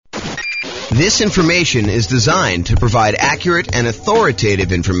This information is designed to provide accurate and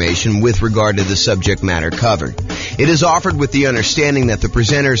authoritative information with regard to the subject matter covered. It is offered with the understanding that the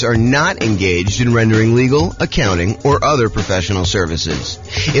presenters are not engaged in rendering legal, accounting, or other professional services.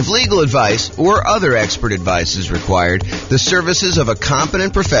 If legal advice or other expert advice is required, the services of a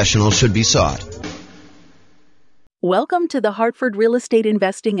competent professional should be sought. Welcome to the Hartford Real Estate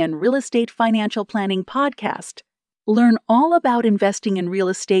Investing and Real Estate Financial Planning Podcast. Learn all about investing in real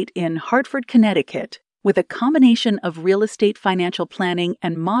estate in Hartford, Connecticut, with a combination of real estate financial planning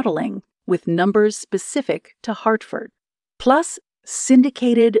and modeling with numbers specific to Hartford. Plus,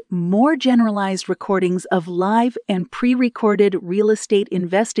 syndicated, more generalized recordings of live and pre-recorded real estate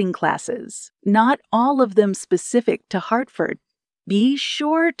investing classes, not all of them specific to Hartford. Be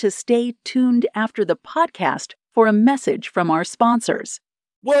sure to stay tuned after the podcast for a message from our sponsors.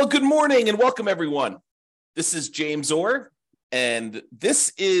 Well, good morning and welcome, everyone. This is James Orr, and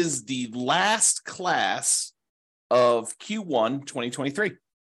this is the last class of Q1 2023.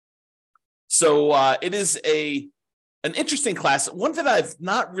 So it is an interesting class, one that I've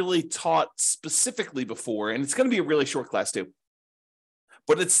not really taught specifically before, and it's going to be a really short class too.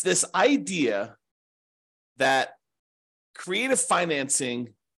 But it's this idea that creative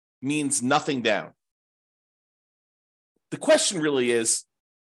financing means nothing down. The question really is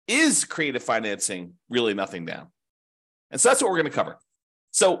creative financing really nothing down? And so that's what we're going to cover.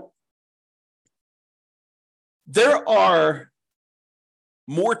 So there are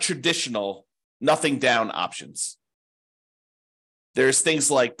more traditional nothing down options. There's things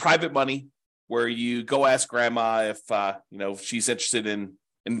like private money, where you go ask grandma if she's interested in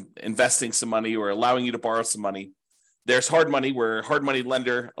investing some money or allowing you to borrow some money. There's hard money, where hard money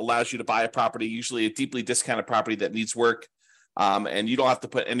lender allows you to buy a property, usually a deeply discounted property that needs work. And you don't have to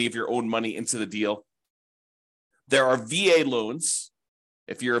put any of your own money into the deal. There are VA loans,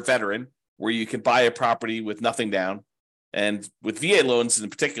 if you're a veteran, where you can buy a property with nothing down. And with VA loans in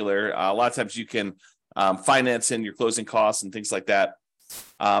particular, a lot of times you can finance in your closing costs and things like that.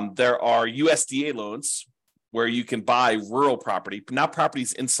 There are USDA loans, where you can buy rural property, not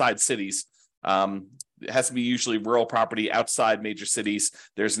properties inside cities. It has to be usually rural property outside major cities.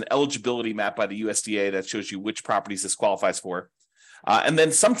 There's an eligibility map by the USDA that shows you which properties this qualifies for. And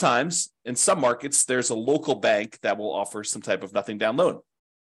then sometimes in some markets, there's a local bank that will offer some type of nothing down loan.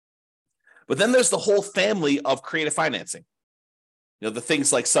 But then there's the whole family of creative financing. The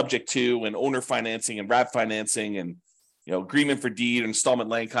things like subject to and owner financing and wrap financing and agreement for deed, installment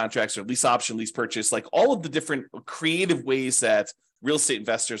land contracts, or lease option, lease purchase, like all of the different creative ways that real estate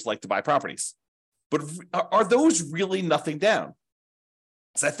investors like to buy properties. But are those really nothing down?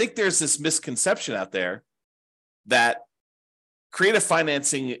 So I think there's this misconception out there that creative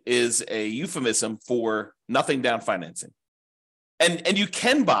financing is a euphemism for nothing down financing. And you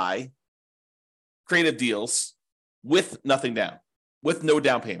can buy creative deals with nothing down, with no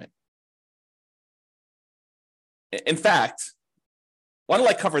down payment. In fact, why don't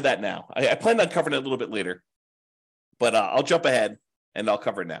I cover that now? I plan on covering it a little bit later, but I'll jump ahead and I'll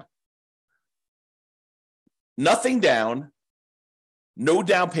cover it now. Nothing down, no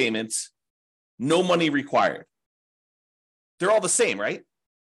down payments, no money required. They're all the same, right?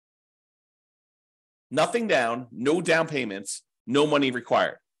 Nothing down, no down payments, no money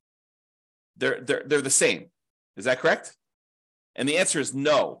required. They're the same. Is that correct? And the answer is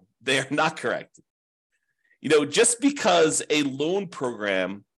no, they are not correct. Just because a loan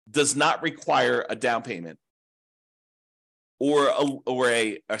program does not require a down payment, or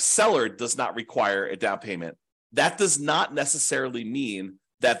a seller does not require a down payment, that does not necessarily mean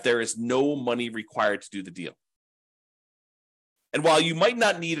that there is no money required to do the deal. And while you might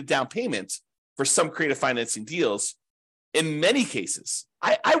not need a down payment for some creative financing deals, in many cases,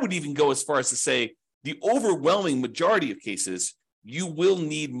 I would even go as far as to say the overwhelming majority of cases, you will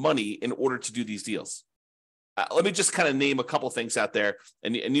need money in order to do these deals. Let me just kind of name a couple things out there,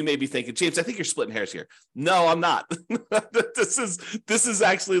 and you may be thinking, James, I think you're splitting hairs here. No, I'm not. This is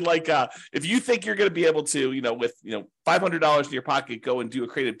actually like if you think you're going to be able to, with $500 in your pocket, go and do a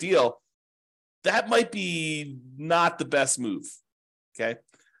creative deal, that might be not the best move. Okay,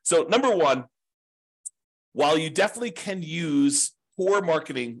 so number one, while you definitely can use poor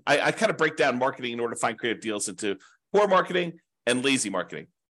marketing, I kind of break down marketing in order to find creative deals into poor marketing and lazy marketing.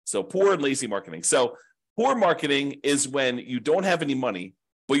 So poor and lazy marketing. So poor marketing is when you don't have any money,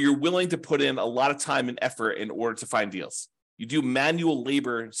 but you're willing to put in a lot of time and effort in order to find deals. You do manual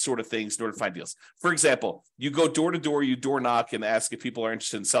labor sort of things in order to find deals. For example, you go door to door, you door knock and ask if people are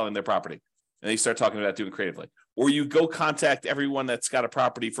interested in selling their property. And you start talking about doing creatively. Or you go contact everyone that's got a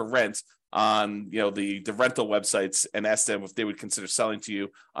property for rent on the rental websites and ask them if they would consider selling to you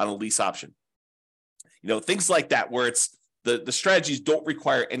on a lease option. things like that, where it's the strategies don't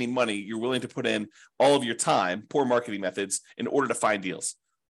require any money. You're willing to put in all of your time, poor marketing methods, in order to find deals.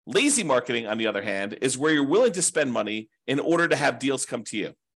 Lazy marketing, on the other hand, is where you're willing to spend money in order to have deals come to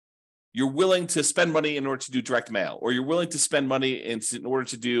you. You're willing to spend money in order to do direct mail, or you're willing to spend money in order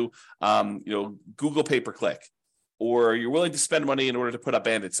to do, Google pay-per-click, or you're willing to spend money in order to put up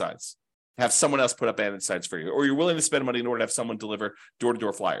bandit signs, have someone else put up bandit signs for you, or you're willing to spend money in order to have someone deliver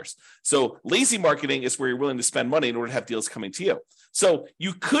door-to-door flyers. So lazy marketing is where you're willing to spend money in order to have deals coming to you. So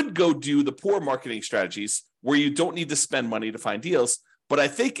you could go do the poor marketing strategies where you don't need to spend money to find deals. But I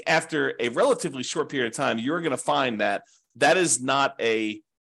think after a relatively short period of time, you're going to find that that is not a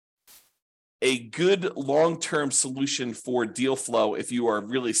good long-term solution for deal flow if you are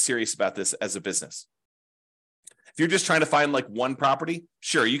really serious about this as a business. If you're just trying to find like one property,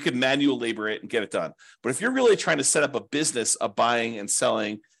 sure, you could manual labor it and get it done. But if you're really trying to set up a business of buying and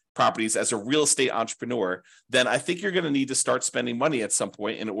selling properties as a real estate entrepreneur, then I think you're going to need to start spending money at some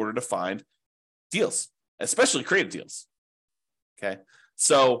point in order to find deals, especially creative deals. Okay.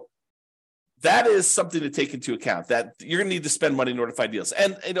 So that is something to take into account, that you're going to need to spend money in order to find deals.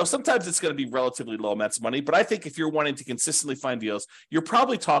 And, sometimes it's going to be relatively low amounts of money, but I think if you're wanting to consistently find deals, you're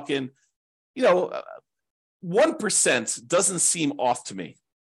probably talking, 1% doesn't seem off to me.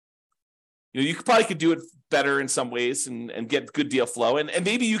 You probably could do it better in some ways and get good deal flow. And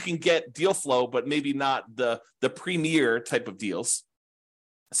maybe you can get deal flow, but maybe not the premier type of deals.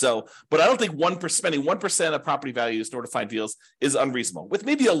 So, but I don't think spending 1% of property values in order to find deals is unreasonable, with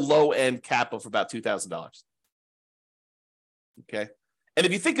maybe a low end cap of about $2,000. Okay. And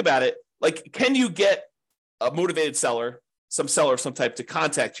if you think about it, like, can you get a motivated seller, some seller of some type, to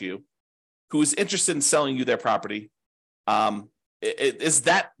contact you who is interested in selling you their property? Is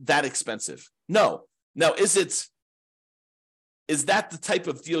that expensive? No. Now, is that the type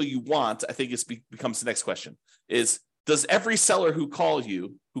of deal you want? I think becomes the next question. Does every seller who calls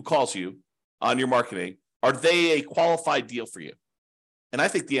you on your marketing, are they a qualified deal for you? And I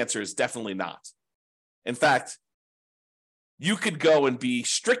think the answer is definitely not. In fact, you could go and be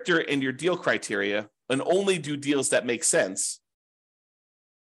stricter in your deal criteria and only do deals that make sense.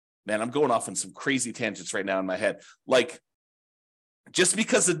 Man, I'm going off on some crazy tangents right now in my head. Like, just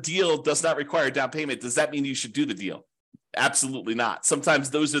because a deal does not require a down payment, does that mean you should do the deal? Absolutely not.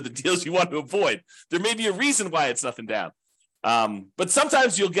 Sometimes those are the deals you want to avoid. There may be a reason why it's nothing down. But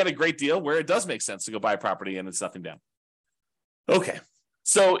sometimes you'll get a great deal where it does make sense to go buy a property and it's nothing down. Okay.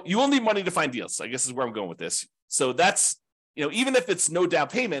 So you will need money to find deals, I guess is where I'm going with this. So that's, even if it's no down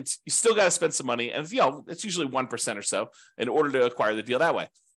payment, you still got to spend some money. And, it's usually 1% or so in order to acquire the deal that way.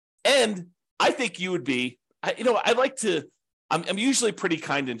 And I think you would be, I'm usually pretty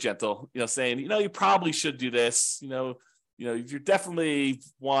kind and gentle, saying, you probably should do this, you definitely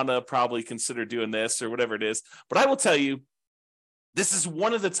want to probably consider doing this or whatever it is. But I will tell you, this is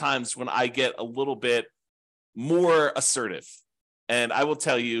one of the times when I get a little bit more assertive. And I will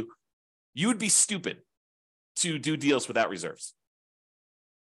tell you, you would be stupid to do deals without reserves.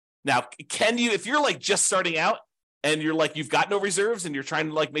 Now, can you, if you're like just starting out and you're like, you've got no reserves and you're trying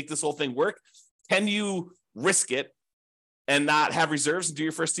to like make this whole thing work, can you risk it and not have reserves and do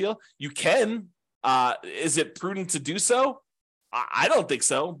your first deal? You can. Is it prudent to do so? I don't think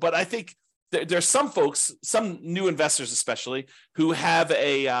so, but I think there's some folks, some new investors especially, who have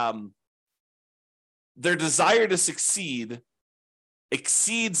their desire to succeed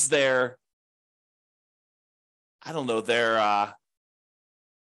exceeds their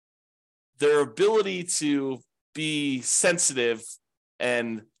ability to be sensitive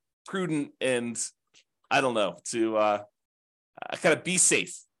and prudent and to kind of be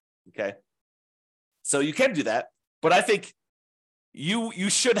safe. Okay. So you can do that, but I think you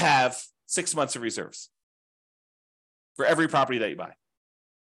should have 6 months of reserves for every property that you buy.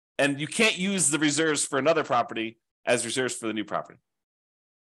 And you can't use the reserves for another property as reserves for the new property.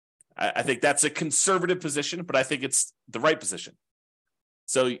 I think that's a conservative position, but I think it's the right position.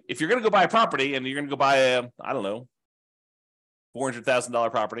 So if you're going to go buy a property and you're going to go buy a,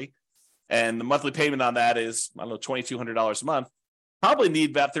 $400,000 property, and the monthly payment on that is, $2,200 a month, probably need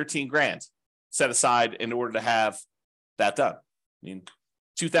about $13,000 set aside in order to have that done.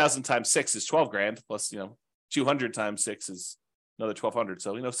 2,000 times 6 is $12,000 plus, 200 times 6 is another 1,200.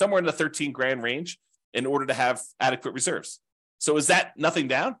 So, somewhere in the $13,000 range in order to have adequate reserves. So is that nothing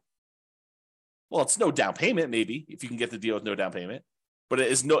down? Well, it's no down payment, maybe, if you can get the deal with no down payment. But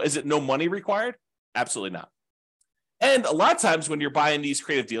is it no money required? Absolutely not. And a lot of times when you're buying these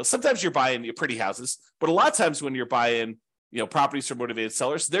creative deals, sometimes you're buying pretty houses, but a lot of times when you're buying, properties from motivated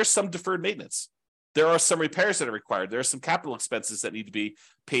sellers, there's some deferred maintenance. There are some repairs that are required. There are some capital expenses that need to be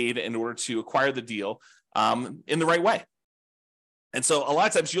paid in order to acquire the deal. in the right way. And so a lot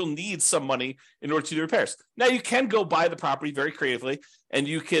of times you'll need some money in order to do repairs. Now you can go buy the property very creatively, and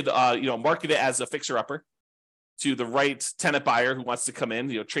you could market it as a fixer-upper to the right tenant buyer who wants to come in,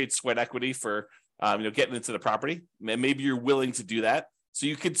 trade sweat equity for getting into the property. And maybe you're willing to do that. So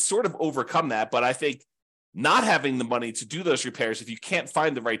you could sort of overcome that. But I think not having the money to do those repairs, if you can't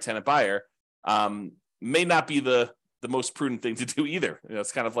find the right tenant buyer, may not be the most prudent thing to do either.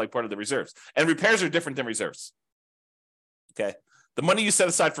 It's kind of like part of the reserves. And repairs are different than reserves. Okay. The money you set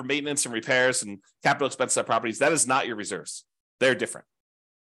aside for maintenance and repairs and capital expenses on properties, that is not your reserves. They're different.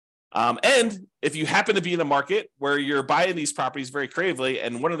 And if you happen to be in a market where you're buying these properties very creatively,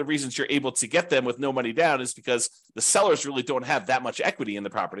 and one of the reasons you're able to get them with no money down is because the sellers really don't have that much equity in the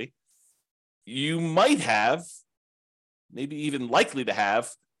property, you might have, maybe even likely to have,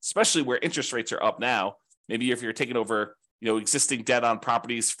 especially where interest rates are up now, maybe if you're taking over existing debt on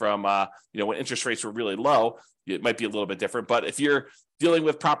properties from when interest rates were really low, it might be a little bit different. But if you're dealing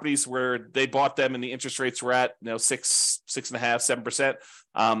with properties where they bought them and the interest rates were at 6.5%,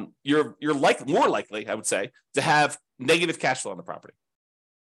 7%, you're more likely, I would say, to have negative cash flow on the property.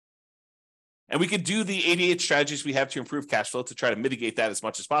 And we could do the 88 strategies we have to improve cash flow to try to mitigate that as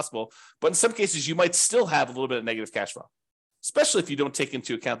much as possible. But in some cases, you might still have a little bit of negative cash flow, especially if you don't take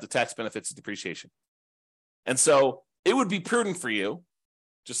into account the tax benefits of depreciation. And so it would be prudent for you,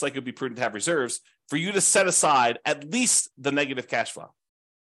 just like it would be prudent to have reserves, for you to set aside at least the negative cash flow.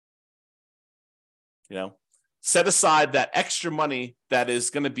 Set aside that extra money that is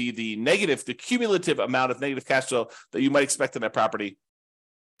going to be the cumulative amount of negative cash flow that you might expect in that property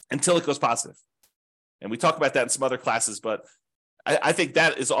until it goes positive. And we talk about that in some other classes, but I think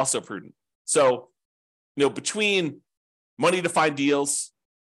that is also prudent. So, between money to find deals,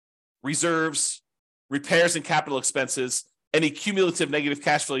 reserves, repairs and capital expenses, any cumulative negative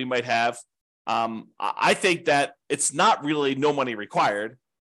cash flow you might have, I think that it's not really no money required,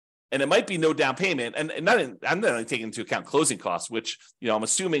 and it might be no down payment. And I'm not taking into account closing costs, which I'm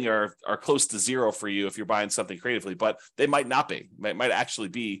assuming are close to zero for you if you're buying something creatively, but they might not be. Might actually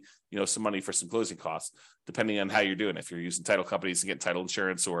be some money for some closing costs, depending on how you're doing. If you're using title companies to get title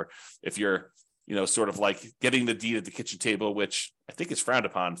insurance, or if you're sort of like getting the deed at the kitchen table, which I think is frowned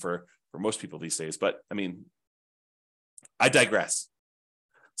upon for most people these days. But I digress.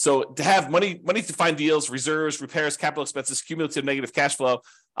 So to have money to find deals, reserves, repairs, capital expenses, cumulative negative cash flow,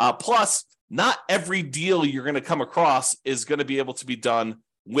 plus not every deal you're going to come across is going to be able to be done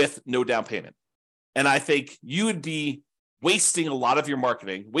with no down payment. And I think you would be wasting a lot of your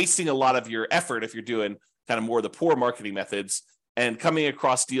marketing, wasting a lot of your effort if you're doing kind of more of the poor marketing methods and coming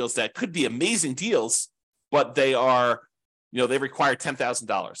across deals that could be amazing deals, but they are, they require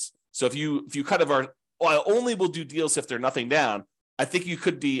 $10,000. So if you kind of are, I only will do deals if they're nothing down, I think you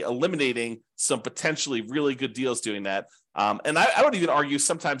could be eliminating some potentially really good deals doing that. And I would even argue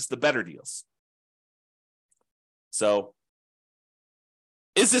sometimes the better deals. So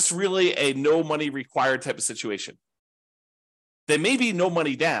is this really a no money required type of situation? They may be no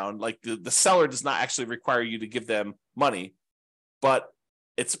money down, like the seller does not actually require you to give them money, but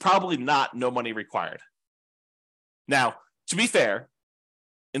it's probably not no money required. Now, to be fair,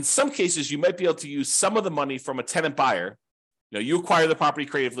 in some cases, you might be able to use some of the money from a tenant buyer. You acquire the property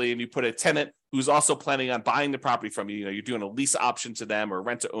creatively and you put a tenant who's also planning on buying the property from you. You're doing a lease option to them or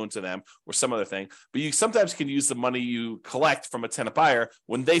rent to own to them or some other thing. But you sometimes can use the money you collect from a tenant buyer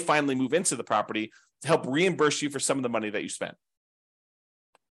when they finally move into the property to help reimburse you for some of the money that you spent.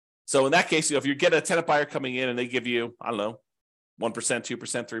 So in that case, if you get a tenant buyer coming in and they give you, 1%, 2%,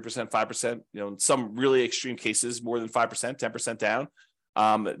 3%, 5%, in some really extreme cases, more than 5%, 10% down,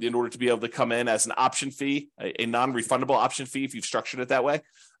 in order to be able to come in as an option fee, a non-refundable option fee if you've structured it that way,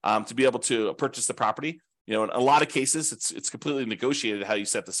 to be able to purchase the property. In a lot of cases, it's completely negotiated how you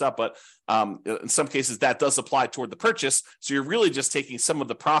set this up, but in some cases that does apply toward the purchase. So you're really just taking some of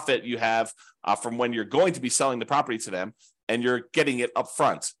the profit you have from when you're going to be selling the property to them, and you're getting it up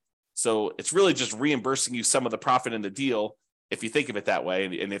front. So it's really just reimbursing you some of the profit in the deal, if you think of it that way,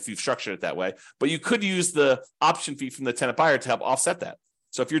 and if you've structured it that way. But you could use the option fee from the tenant buyer to help offset that.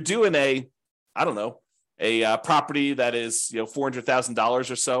 So if you're doing a property that is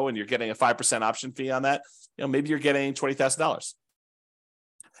 $400,000 or so, and you're getting a 5% option fee on that, maybe you're getting $20,000,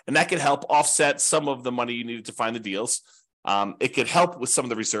 and that could help offset some of the money you needed to find the deals. It could help with some of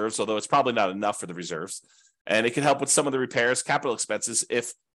the reserves, although it's probably not enough for the reserves, and it can help with some of the repairs, capital expenses,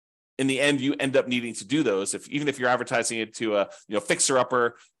 if in the end you end up needing to do those. Even if you're advertising it to a fixer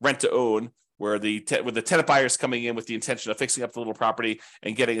upper, rent to own, where the tenant buyers coming in with the intention of fixing up the little property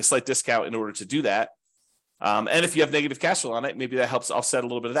and getting a slight discount in order to do that. And if you have negative cash flow on it, maybe that helps offset a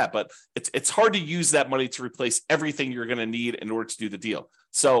little bit of that. But it's hard to use that money to replace everything you're going to need in order to do the deal.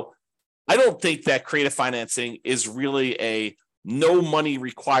 So I don't think that creative financing is really a no money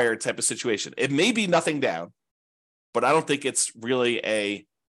required type of situation. It may be nothing down, but I don't think it's really a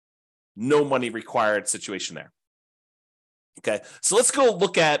no money required situation there. Okay, so let's go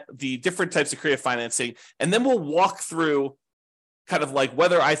look at the different types of creative financing, and then we'll walk through kind of like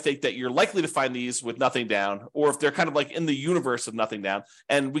whether I think that you're likely to find these with nothing down, or if they're kind of like in the universe of nothing down,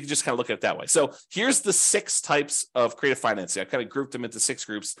 and we can just kind of look at it that way. So here's the 6 types of creative financing. I kind of grouped them into 6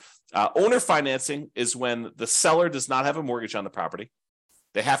 groups. Owner financing is when the seller does not have a mortgage on the property.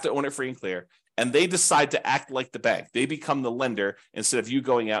 They have to own it free and clear, and they decide to act like the bank. They become the lender instead of you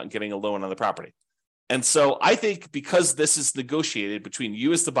going out and getting a loan on the property. And so I think because this is negotiated between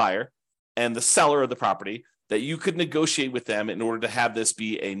you as the buyer and the seller of the property, that you could negotiate with them in order to have this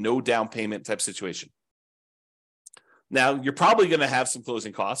be a no down payment type situation. Now, you're probably going to have some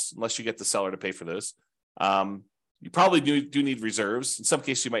closing costs unless you get the seller to pay for those. You probably do need reserves. In some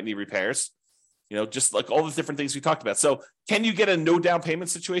cases, you might need repairs, just like all the different things we talked about. So can you get a no down payment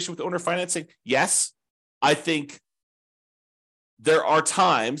situation with owner financing? Yes. I think there are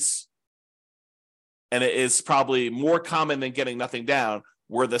times, and it is probably more common than getting nothing down,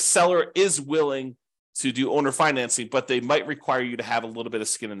 where the seller is willing to do owner financing, but they might require you to have a little bit of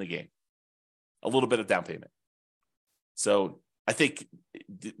skin in the game, a little bit of down payment. So I think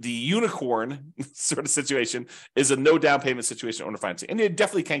the unicorn sort of situation is a no down payment situation, owner financing, and you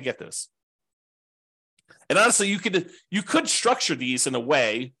definitely can get this. And honestly, you could structure these in a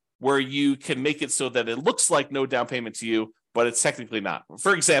way where you can make it so that it looks like no down payment to you, but it's technically not.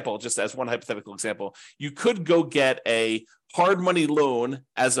 For example, just as one hypothetical example, you could go get a hard money loan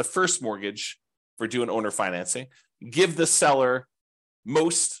as a first mortgage for doing owner financing, give the seller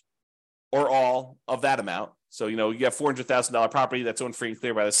most or all of that amount. So, you have $400,000 property that's owned free and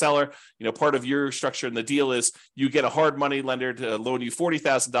clear by the seller. Part of your structure in the deal is you get a hard money lender to loan you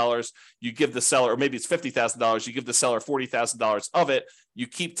 $40,000. You give the seller, or maybe it's $50,000. You give the seller $40,000 of it. You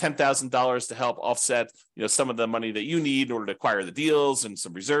keep $10,000 to help offset, some of the money that you need in order to acquire the deals and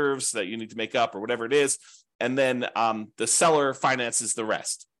some reserves that you need to make up or whatever it is. And then the seller finances the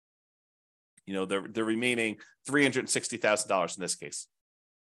rest. The remaining $360,000 in this case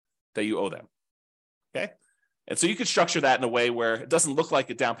that you owe them. Okay. And so you could structure that in a way where it doesn't look like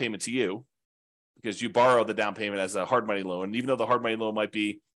a down payment to you because you borrow the down payment as a hard money loan. And even though the hard money loan might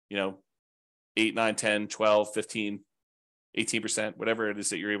be, 8, 9, 10, 12, 15, 18%, whatever it is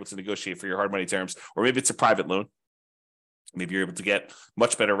that you're able to negotiate for your hard money terms, or maybe it's a private loan. Maybe you're able to get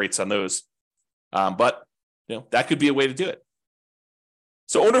much better rates on those. But that could be a way to do it.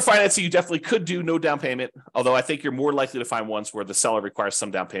 So owner financing, you definitely could do no down payment, although I think you're more likely to find ones where the seller requires some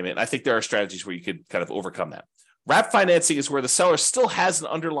down payment. And I think there are strategies where you could kind of overcome that. Wrap financing is where the seller still has an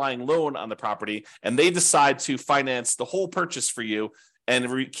underlying loan on the property, and they decide to finance the whole purchase for you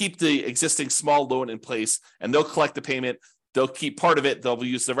and keep the existing small loan in place, and they'll collect the payment. They'll keep part of it. They'll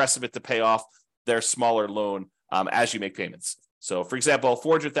use the rest of it to pay off their smaller loan as you make payments. So, for example,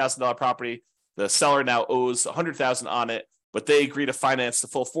 $400,000 property, the seller now owes $100,000 on it, but they agree to finance the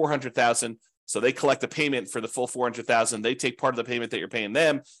full $400,000. So they collect the payment for the full $400,000. They take part of the payment that you're paying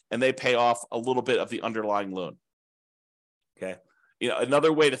them, and they pay off a little bit of the underlying loan. Okay.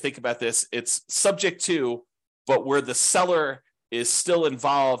 Another way to think about this, it's subject to, but where the seller is still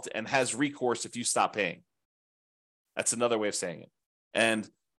involved and has recourse if you stop paying. That's another way of saying it. And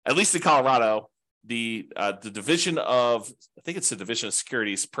at least in Colorado, the division of, I think it's the Division of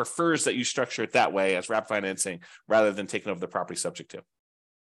Securities, prefers that you structure it that way as wrap financing rather than taking over the property subject to.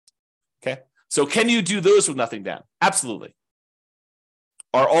 Okay. So can you do those with nothing down? Absolutely.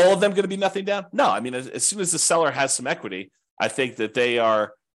 Are all of them going to be nothing down? No. I mean, as soon as the seller has some equity, I think that they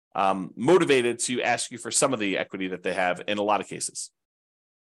are motivated to ask you for some of the equity that they have in a lot of cases.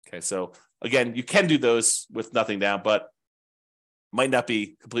 Okay. So again, you can do those with nothing down, but might not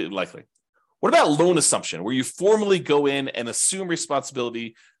be completely likely. What about loan assumption, where you formally go in and assume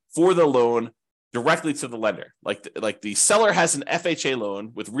responsibility for the loan directly to the lender? Like the seller has an FHA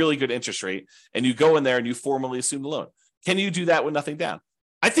loan with really good interest rate, and you go in there and you formally assume the loan. Can you do that with nothing down?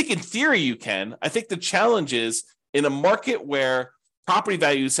 I think in theory you can. I think the challenge is in a market where property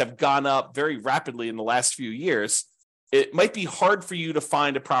values have gone up very rapidly in the last few years, it might be hard for you to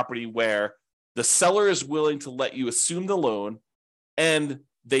find a property where the seller is willing to let you assume the loan and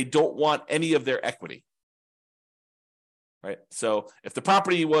they don't want any of their equity. right? So if the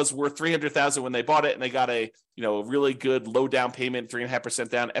property was worth $300,000 when they bought it and they got a really good low down payment, 3.5%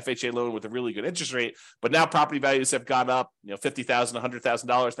 down FHA loan with a really good interest rate, but now property values have gone up, $50,000,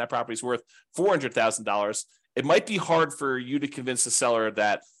 $100,000, and that property's worth $400,000. It might be hard for you to convince the seller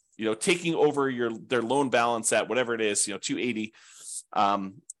that taking over their loan balance at whatever it is, $280,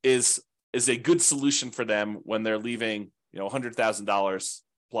 is a good solution for them when they're leaving $100,000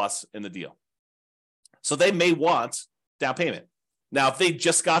 plus in the deal. So they may want down payment. Now, if they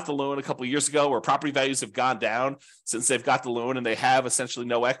just got the loan a couple of years ago, where property values have gone down since they've got the loan and they have essentially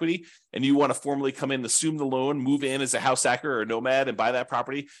no equity, and you want to formally come in, assume the loan, move in as a house hacker or a nomad and buy that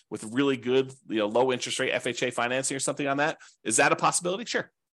property with really good, low interest rate FHA financing or something on that, is that a possibility?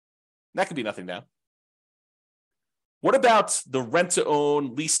 Sure. That could be nothing down. What about the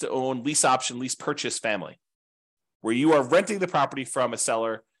rent-to-own, lease option, lease purchase family, where you are renting the property from a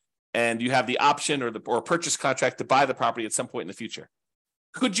seller and you have the option or purchase contract to buy the property at some point in the future?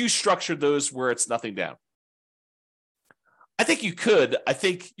 Could you structure those where it's nothing down? I think you could. I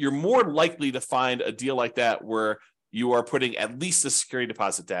think you're more likely to find a deal like that where you are putting at least a security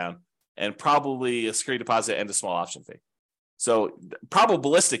deposit down and probably a security deposit and a small option fee. So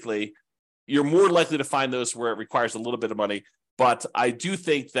probabilistically, you're more likely to find those where it requires a little bit of money. But I do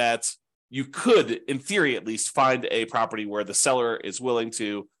think that you could, in theory at least, find a property where the seller is willing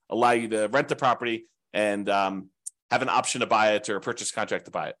to allow you to rent the property and have an option to buy it or a purchase contract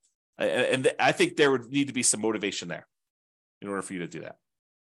to buy it. And I think there would need to be some motivation there in order for you to do that.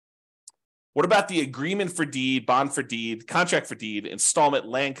 What about the agreement for deed, bond for deed, contract for deed, installment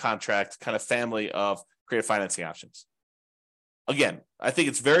land contract kind of family of creative financing options? Again, I think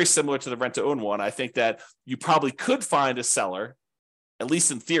it's very similar to the rent-to-own one. I think that you probably could find a seller, at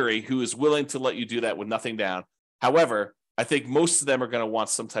least in theory, who is willing to let you do that with nothing down. However, I think most of them are going to want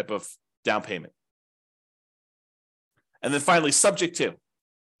some type of down payment. And then finally, subject to.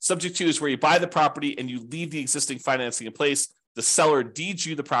 Subject to is where you buy the property and you leave the existing financing in place. The seller deeds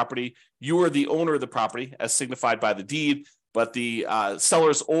you the property. You are the owner of the property as signified by the deed, but the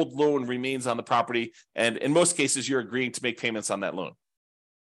seller's old loan remains on the property. And in most cases, you're agreeing to make payments on that loan.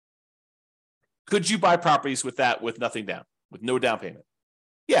 Could you buy properties with that with nothing down, with no down payment?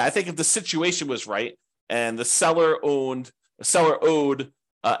 Yeah, I think if the situation was right and the seller owed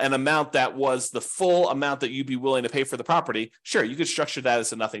an amount that was the full amount that you'd be willing to pay for the property, sure, you could structure that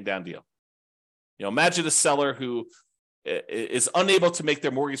as a nothing down deal. Imagine a seller who is unable to make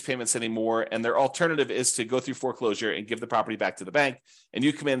their mortgage payments anymore, and their alternative is to go through foreclosure and give the property back to the bank. And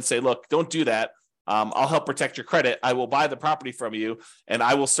you come in and say, look, don't do that. I'll help protect your credit. I will buy the property from you, and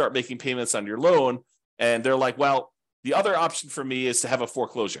I will start making payments on your loan. And they're like, well, the other option for me is to have a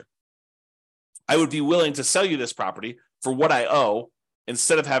foreclosure. I would be willing to sell you this property for what I owe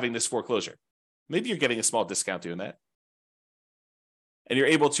instead of having this foreclosure. Maybe you're getting a small discount doing that. And you're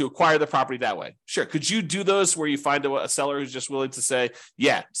able to acquire the property that way. Sure. Could you do those where you find a seller who's just willing to say,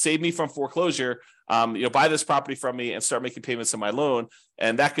 yeah, save me from foreclosure, buy this property from me and start making payments on my loan,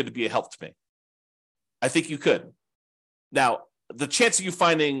 and that could be a help to me? I think you could. Now, the chance of you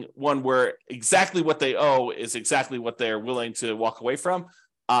finding one where exactly what they owe is exactly what they're willing to walk away from,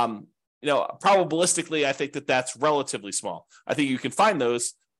 probabilistically, I think that that's relatively small. I think you can find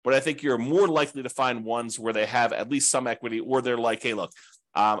those, but I think you're more likely to find ones where they have at least some equity, or they're like, hey, look,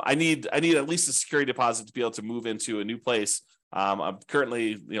 I need at least a security deposit to be able to move into a new place. I'm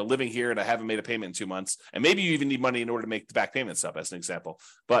currently living here and I haven't made a payment in 2 months. And maybe you even need money in order to make the back payments up, as an example.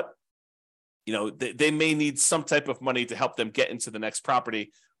 But they may need some type of money to help them get into the next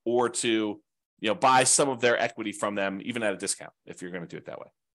property, or to buy some of their equity from them, even at a discount, if you're going to do it that way.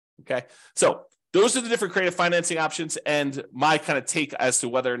 Okay, so those are the different creative financing options, and my kind of take as to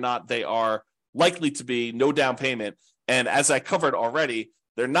whether or not they are likely to be no down payment. And as I covered already,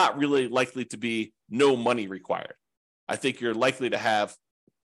 they're not really likely to be no money required. I think you're likely to have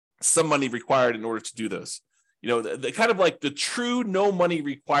some money required in order to do those. The kind of like the true no money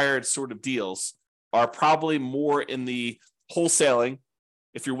required sort of deals are probably more in the wholesaling,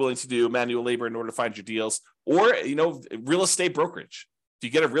 if you're willing to do manual labor in order to find your deals, or real estate brokerage. If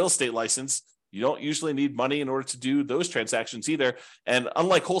you get a real estate license, you don't usually need money in order to do those transactions either. And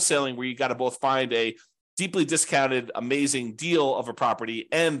unlike wholesaling, where you got to both find a deeply discounted, amazing deal of a property,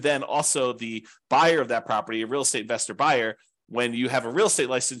 and then also the buyer of that property, a real estate investor buyer, when you have a real estate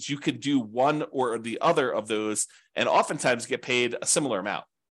license, you could do one or the other of those and oftentimes get paid a similar amount.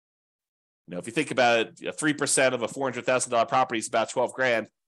 If you think about it, 3% of a $400,000 property is about $12,000.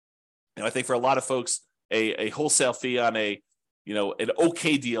 I think for a lot of folks, a wholesale fee on an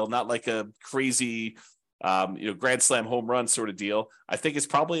okay deal, not like a crazy, grand slam home run sort of deal, I think it's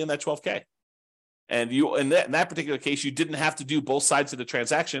probably in that $12,000. And you, in that particular case, you didn't have to do both sides of the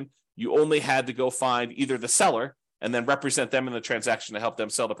transaction. You only had to go find either the seller and then represent them in the transaction to help them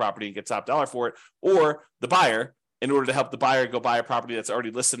sell the property and get top dollar for it, or the buyer in order to help the buyer go buy a property that's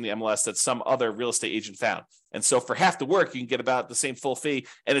already listed in the MLS that some other real estate agent found. And so for half the work, you can get about the same full fee,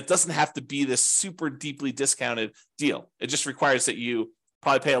 and it doesn't have to be this super deeply discounted deal. It just requires that you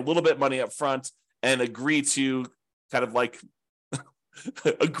probably pay a little bit of money up front and agree to kind of like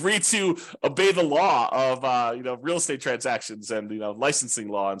agree to obey the law of real estate transactions and licensing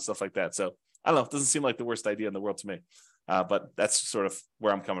law and stuff like that. So I don't know, it doesn't seem like the worst idea in the world to me, but that's sort of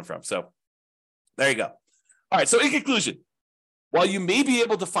where I'm coming from. So there you go. All right, so in conclusion, while you may be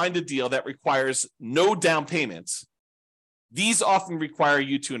able to find a deal that requires no down payments, these often require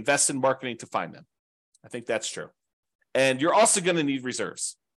you to invest in marketing to find them. I think that's true. And you're also going to need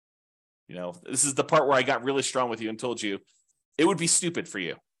reserves. This is the part where I got really strong with you and told you it would be stupid for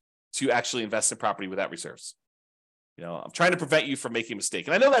you to actually invest in property without reserves. I'm trying to prevent you from making a mistake.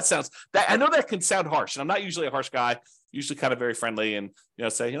 And I know that can sound harsh. And I'm not usually a harsh guy, usually kind of very friendly and,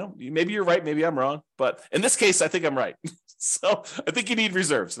 say, maybe you're right, maybe I'm wrong. But in this case, I think I'm right. So I think you need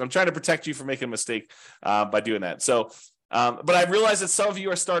reserves. And I'm trying to protect you from making a mistake by doing that. So, but I realize that some of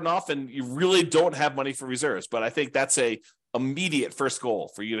you are starting off and you really don't have money for reserves. But I think that's a immediate first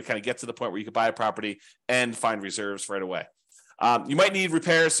goal for you to kind of get to the point where you can buy a property and find reserves right away. You might need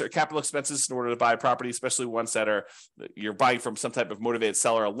repairs or capital expenses in order to buy a property, especially ones that you're buying from some type of motivated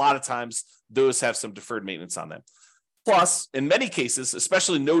seller. A lot of times those have some deferred maintenance on them. Plus, in many cases,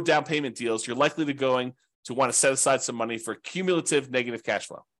 especially no down payment deals, you're likely to want to set aside some money for cumulative negative cash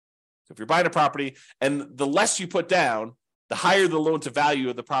flow. So if you're buying a property and the less you put down, the higher the loan to value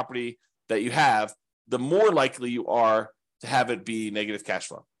of the property that you have, the more likely you are to have it be negative cash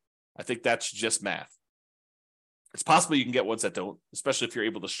flow. I think that's just math. It's possible you can get ones that don't, especially if you're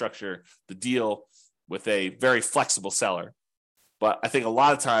able to structure the deal with a very flexible seller. But I think a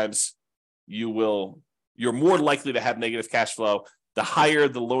lot of times you're more likely to have negative cash flow the higher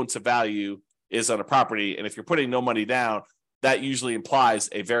the loan to value is on a property. And if you're putting no money down, that usually implies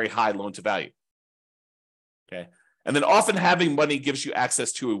a very high loan to value. Okay. And then often having money gives you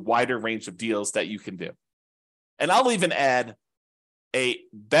access to a wider range of deals that you can do. And I'll even add a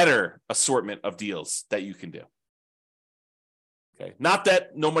better assortment of deals that you can do. Okay. Not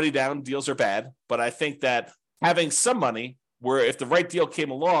that no money down deals are bad, but I think that having some money where if the right deal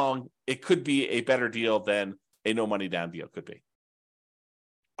came along, it could be a better deal than a no money down deal could be.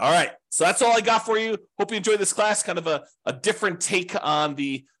 All right. So that's all I got for you. Hope you enjoyed this class, kind of a different take on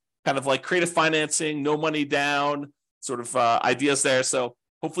the kind of like creative financing, no money down sort of ideas there. So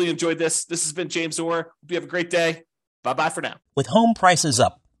hopefully you enjoyed this. This has been James Orr. Hope you have a great day. Bye-bye for now. With home prices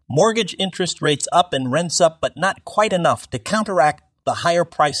up, mortgage interest rates up and rents up, but not quite enough to counteract the higher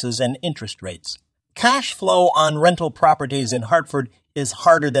prices and interest rates. Cash flow on rental properties in Hartford is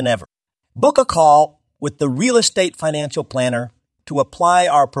harder than ever. Book a call with the Real Estate Financial Planner to apply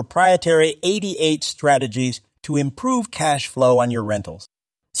our proprietary 88 strategies to improve cash flow on your rentals.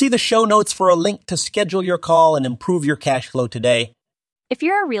 See the show notes for a link to schedule your call and improve your cash flow today. If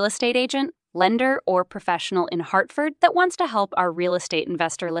you're a real estate agent, lender, or professional in Hartford that wants to help our real estate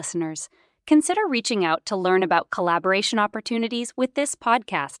investor listeners, consider reaching out to learn about collaboration opportunities with this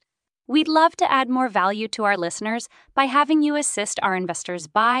podcast. We'd love to add more value to our listeners by having you assist our investors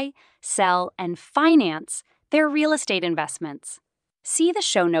buy, sell, and finance their real estate investments. See the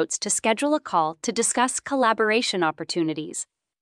show notes to schedule a call to discuss collaboration opportunities.